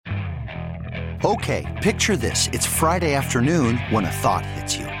Okay, picture this. It's Friday afternoon when a thought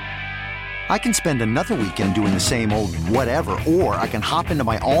hits you. I can spend another weekend doing the same old whatever, or I can hop into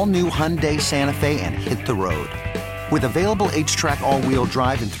my all-new Hyundai Santa Fe and hit the road. With available H-Track all-wheel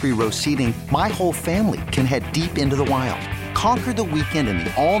drive and 3-row seating, my whole family can head deep into the wild. Conquer the weekend in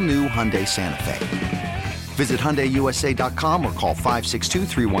the all-new Hyundai Santa Fe. Visit HyundaiUSA.com or call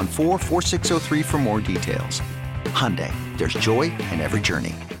 562-314-4603 for more details. Hyundai, there's joy in every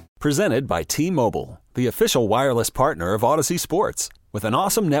journey. Presented by T-Mobile, the official wireless partner of Odyssey Sports. With an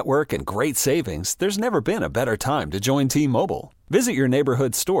awesome network and great savings, there's never been a better time to join T-Mobile. Visit your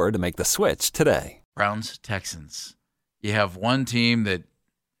neighborhood store to make the switch today. Browns, Texans. You have one team that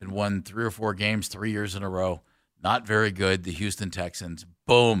had won 3 or 4 games 3 years in a row. Not very good, the Houston Texans.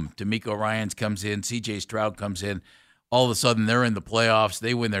 Boom, D'Amico Ryans comes in, C.J. Stroud comes in. All of a sudden, they're in the playoffs.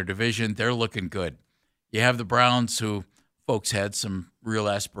 They win their division. They're looking good. You have the Browns, who folks had some real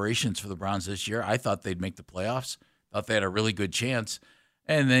aspirations for the Browns this year. I thought they'd make the playoffs. Thought they had a really good chance.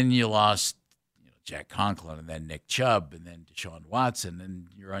 And then you lost Jack Conklin and then Nick Chubb and then Deshaun Watson, and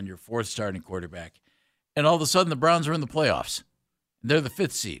you're on your 4th starting quarterback. And all of a sudden, the Browns are in the playoffs. They're the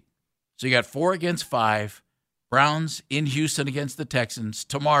 5th seed. So you got 4 against 5. Browns in Houston against the Texans.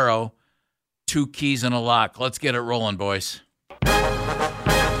 Tomorrow, 2 keys and a lock. Let's get it rolling, boys.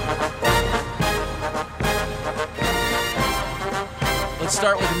 Let's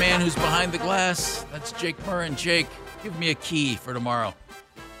start with the man who's behind the glass. That's Jake Murrin. Jake, give me a key for tomorrow.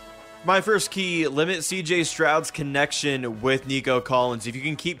 My first key, limit C.J. Stroud's connection with Nico Collins. If you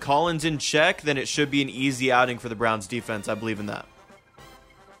can keep Collins in check, then it should be an easy outing for the Browns defense. I believe in that.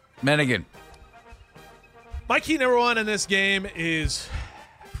 Menningen. My key number 1 in this game is,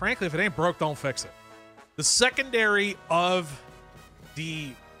 frankly, if it ain't broke, don't fix it. The secondary of the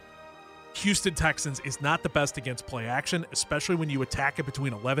Houston Texans is not the best against play action, especially when you attack it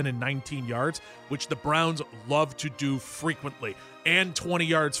between 11 and 19 yards, which the Browns love to do frequently, and 20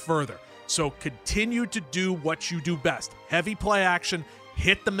 yards further. So continue to do what you do best. Heavy play action,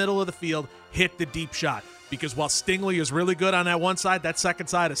 hit the middle of the field, hit the deep shot. Because while Stingley is really good on that one side, that second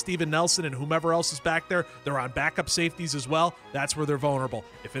side of Steven Nelson and whomever else is back there, they're on backup safeties as well. That's where they're vulnerable.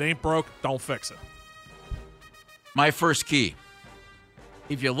 If it ain't broke, don't fix it. My first key.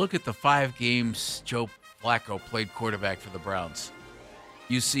 If you look at the 5 games Joe Flacco played quarterback for the Browns,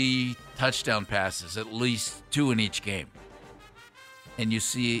 you see touchdown passes, at least 2 in each game. And you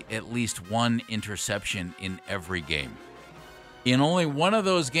see at least 1 interception in every game. In only one of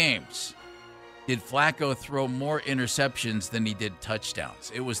those games did Flacco throw more interceptions than he did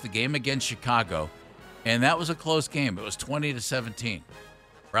touchdowns. It was the game against Chicago, and that was a close game. It was 20-17.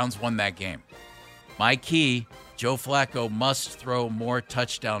 Browns won that game. My key, Joe Flacco must throw more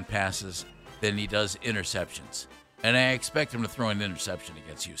touchdown passes than he does interceptions. And I expect him to throw an interception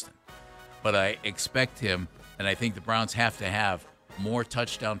against Houston. But I expect him, and I think the Browns have to have more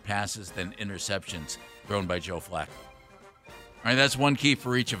touchdown passes than interceptions thrown by Joe Flacco. All right, that's 1 key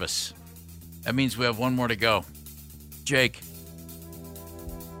for each of us. That means we have 1 more to go. Jake.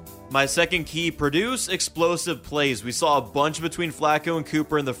 My second key, produce explosive plays. We saw a bunch between Flacco and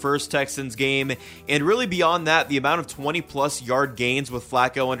Cooper in the first Texans game, and really beyond that, the amount of 20-plus yard gains with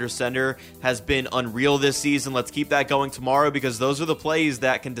Flacco under center has been unreal this season. Let's keep that going tomorrow because those are the plays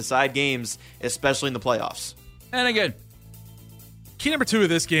that can decide games, especially in the playoffs. And again. Key number 2 of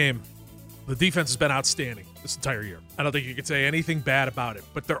this game, the defense has been outstanding this entire year. I don't think you could say anything bad about it,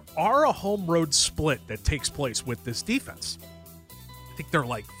 but there are a home-road split that takes place with this defense. I think they're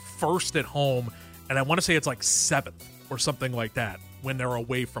like 1st at home, and I want to say it's like 7th or something like that when they're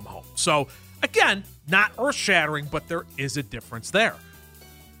away from home. So, again, not earth-shattering, but there is a difference there.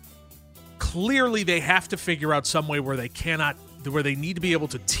 Clearly, they have to figure out some way where they need to be able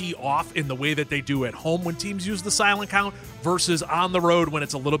to tee off in the way that they do at home when teams use the silent count versus on the road when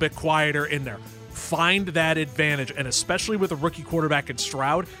it's a little bit quieter in there. Find that advantage, and especially with a rookie quarterback in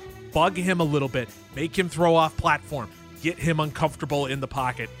Stroud, bug him a little bit, make him throw off platform, get him uncomfortable in the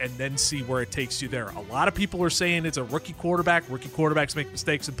pocket, and then see where it takes you there. A lot of people are saying it's a rookie quarterback. Rookie quarterbacks make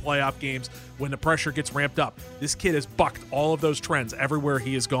mistakes in playoff games when the pressure gets ramped up. This kid has bucked all of those trends everywhere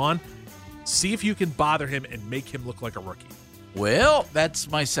he has gone. See if you can bother him and make him look like a rookie. Well, that's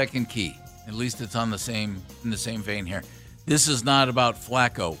my second key. At least it's in the same vein here. This is not about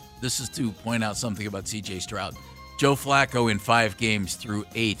Flacco. This is to point out something about C.J. Stroud. Joe Flacco in 5 games threw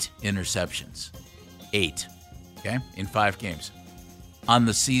 8 interceptions. 8. Okay? In 5 games. On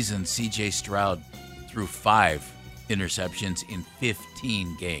the season, C.J. Stroud threw 5 interceptions in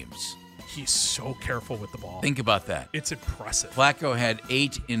 15 games. He's so careful with the ball. Think about that. It's impressive. Flacco had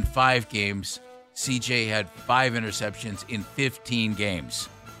 8 in 5 games. CJ had 5 interceptions in 15 games.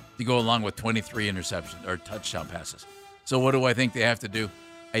 to go along with 23 interceptions or touchdown passes. So what do I think they have to do?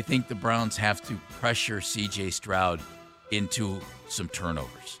 I think the Browns have to pressure C.J. Stroud into some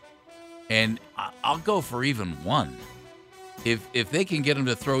turnovers. And I'll go for even one. If they can get him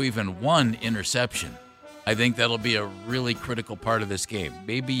to throw even one interception, I think that'll be a really critical part of this game.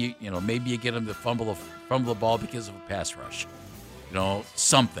 Maybe you get him to fumble the ball because of a pass rush.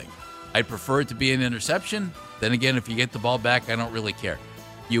 Something. I'd prefer it to be an interception. Then again, if you get the ball back, I don't really care.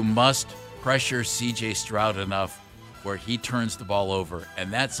 You must pressure C.J. Stroud enough where he turns the ball over,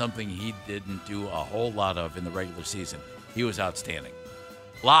 and that's something he didn't do a whole lot of in the regular season. He was outstanding.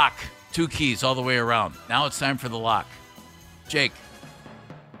 Lock, 2 keys all the way around. Now it's time for the lock. Jake.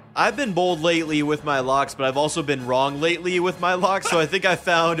 I've been bold lately with my locks, but I've also been wrong lately with my locks, so I think I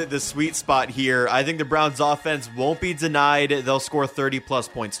found the sweet spot here. I think the Browns' offense won't be denied. They'll score 30-plus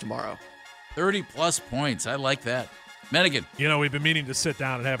points tomorrow. 30-plus points. I like that. Menningen. We've been meaning to sit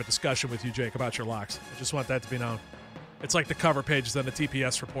down and have a discussion with you, Jake, about your locks. I just want that to be known. It's like the cover pages on the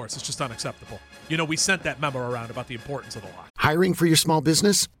TPS reports. It's just unacceptable. We sent that memo around about the importance of the lock. Hiring for your small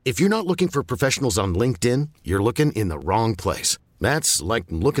business? If you're not looking for professionals on LinkedIn, you're looking in the wrong place. That's like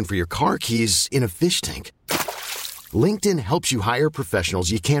looking for your car keys in a fish tank. LinkedIn helps you hire professionals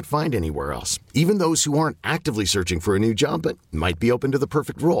you can't find anywhere else, even those who aren't actively searching for a new job but might be open to the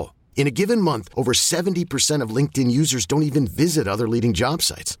perfect role. In a given month, over 70% of LinkedIn users don't even visit other leading job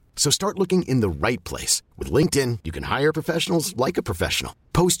sites. So start looking in the right place. With LinkedIn, you can hire professionals like a professional.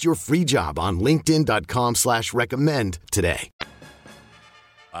 Post your free job on linkedin.com/recommend today.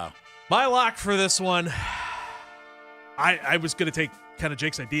 Wow. My lock for this one, I was going to take kind of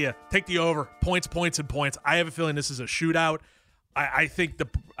Jake's idea. Take the over. Points, and points. I have a feeling this is a shootout. I think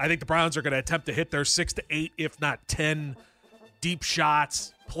the Browns are going to attempt to hit their 6 to 8, if not 10 deep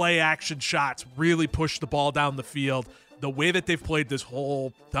shots, play action shots, really push the ball down the field. The way that they've played this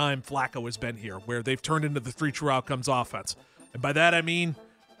whole time Flacco has been here, where they've turned into the 3 true outcomes offense. And by that, I mean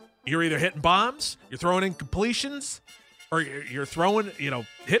you're either hitting bombs, you're throwing in completions, or you're throwing,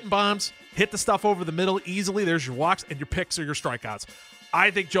 hitting bombs, hit the stuff over the middle easily. There's your walks, and your picks are your strikeouts. I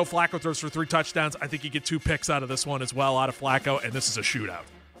think Joe Flacco throws for 3 touchdowns. I think you get 2 picks out of this one as well, out of Flacco, and this is a shootout.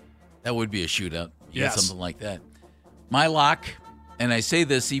 That would be a shootout. Yes. Something like that. My lock, and I say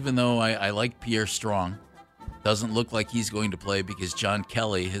this even though I like Pierre Strong, doesn't look like he's going to play because John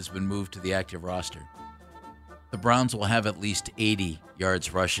Kelly has been moved to the active roster. The Browns will have at least 80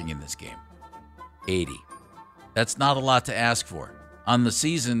 yards rushing in this game. 80. That's not a lot to ask for. On the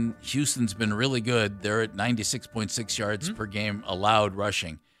season, Houston's been really good. They're at 96.6 yards per game allowed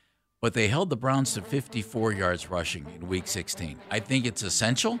rushing. But they held the Browns to 54 yards rushing in Week 16. I think it's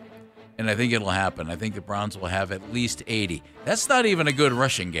essential, and I think it'll happen. I think the Browns will have at least 80. That's not even a good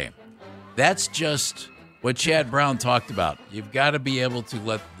rushing game. That's just what Chad Brown talked about. You've got to be able to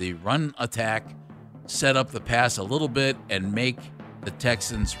let the run attack set up the pass a little bit and make the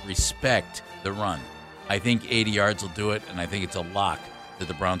Texans respect the run. I think 80 yards will do it, and I think it's a lock that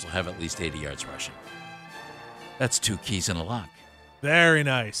the Browns will have at least 80 yards rushing. That's 2 keys in a lock. Very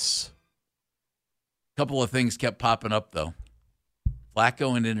nice. Couple of things kept popping up, though.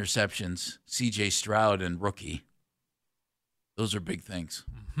 Flacco and interceptions, C.J. Stroud and rookie. Those are big things.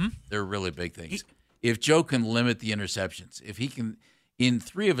 Mm-hmm. They're really big things. If Joe can limit the interceptions, if he can, in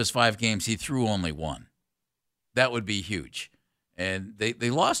 3 of his 5 games, he threw only 1. That would be huge. And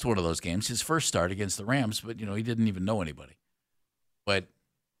they lost one of those games, his first start against the Rams, but, he didn't even know anybody. But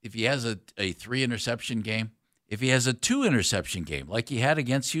if he has a 3-interception game, if he has a 2-interception game like he had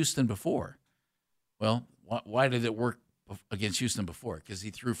against Houston before, well, why did it work against Houston before? Because he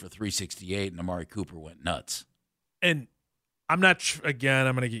threw for 368 and Amari Cooper went nuts. And I'm not, again,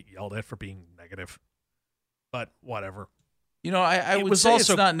 I'm going to get yelled at for being negative, but whatever. I would say it's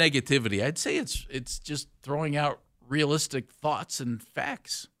not negativity. I'd say it's just throwing out realistic thoughts and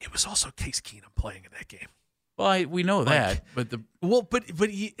facts. It was also Case Keenum playing in that game. Well, we know that, but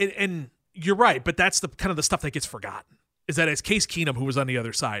you're right, but that's the kind of the stuff that gets forgotten. Is that it's Case Keenum who was on the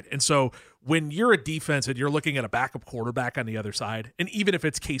other side. And so when you're a defense and you're looking at a backup quarterback on the other side, and even if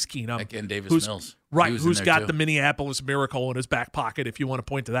it's Case Keenum, again, Davis Mills, right, who's got the Minneapolis Miracle in his back pocket, if you want to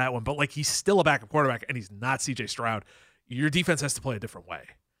point to that one, but he's still a backup quarterback and he's not C.J. Stroud. Your defense has to play a different way.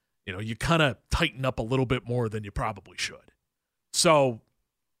 You kind of tighten up a little bit more than you probably should. So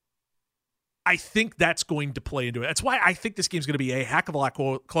I think that's going to play into it. That's why I think this game's going to be a heck of a lot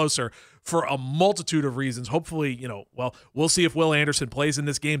closer for a multitude of reasons. Hopefully, we'll see if Will Anderson plays in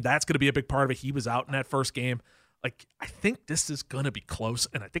this game. That's going to be a big part of it. He was out in that first game. I think this is going to be close,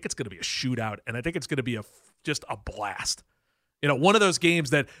 and I think it's going to be a shootout, and I think it's going to be just a blast. One of those games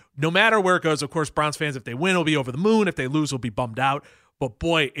that no matter where it goes, of course, Browns fans, if they win, will be over the moon. If they lose, will be bummed out. But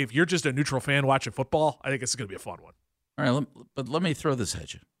boy, if you're just a neutral fan watching football, I think it's going to be a fun one. All right, but let me throw this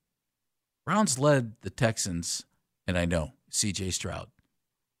at you. Browns led the Texans, and I know, C.J. Stroud.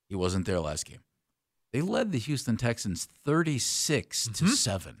 He wasn't there last game. They led the Houston Texans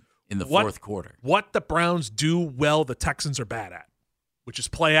 36-7 in the fourth quarter. What the Browns do well, the Texans are bad at, which is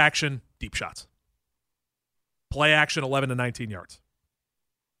play action, deep shots. Play action, 11 to 19 yards.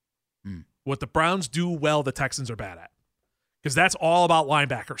 What the Browns do well, the Texans are bad at. Because that's all about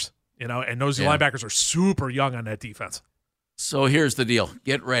linebackers, and those linebackers are super young on that defense. So here's the deal.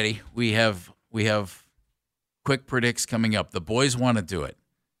 Get ready. We have quick predicts coming up. The boys want to do it.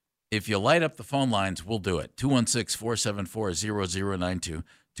 If you light up the phone lines, we'll do it. 216-474-0092.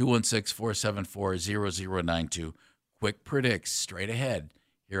 216-474-0092. Quick predicts straight ahead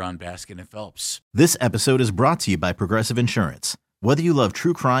here on Baskin Phelps. This episode is brought to you by Progressive Insurance. Whether you love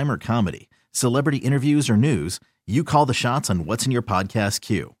true crime or comedy, celebrity interviews or news, you call the shots on what's in your podcast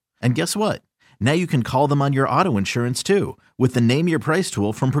queue. And guess what? Now you can call them on your auto insurance too with the Name Your Price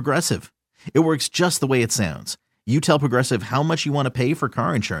tool from Progressive. It works just the way it sounds. You tell Progressive how much you want to pay for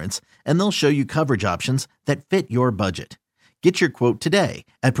car insurance, and they'll show you coverage options that fit your budget. Get your quote today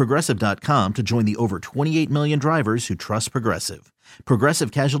at Progressive.com to join the over 28 million drivers who trust Progressive.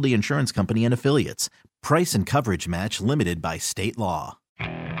 Progressive Casualty Insurance Company and Affiliates. Price and coverage match limited by state law.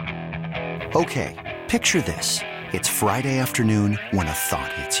 Okay, picture this. It's Friday afternoon when a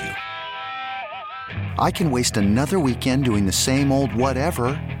thought hits you. I can waste another weekend doing the same old whatever,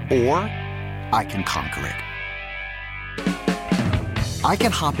 or I can conquer it. I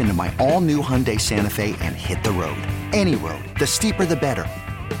can hop into my all-new Hyundai Santa Fe and hit the road. Any road. The steeper, the better.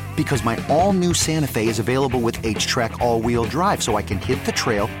 Because my all-new Santa Fe is available with H-Track all-wheel drive, so I can hit the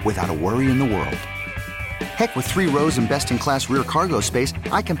trail without a worry in the world. Heck, with 3 rows and best-in-class rear cargo space,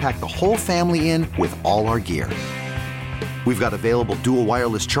 I can pack the whole family in with all our gear. We've got available dual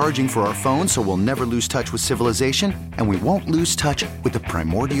wireless charging for our phones, so we'll never lose touch with civilization, and we won't lose touch with the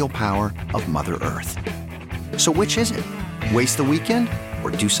primordial power of Mother Earth. So which is it? Waste the weekend or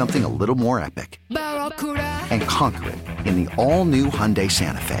do something a little more epic? And conquer it in the all-new Hyundai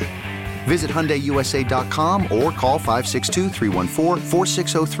Santa Fe. Visit HyundaiUSA.com or call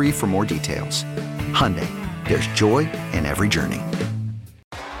 562-314-4603 for more details. Hyundai, there's joy in every journey.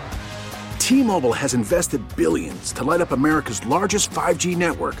 T-Mobile has invested billions to light up America's largest 5G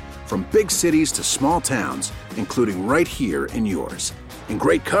network, from big cities to small towns, including right here in yours. And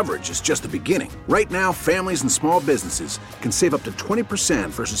great coverage is just the beginning. Right now, families and small businesses can save up to 20%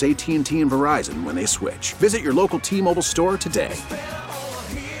 versus AT&T and Verizon when they switch. Visit your local T-Mobile store today.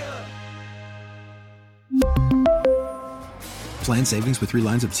 Plan savings with 3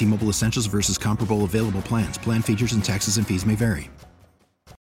 lines of T-Mobile Essentials versus comparable available plans. Plan features and taxes and fees may vary.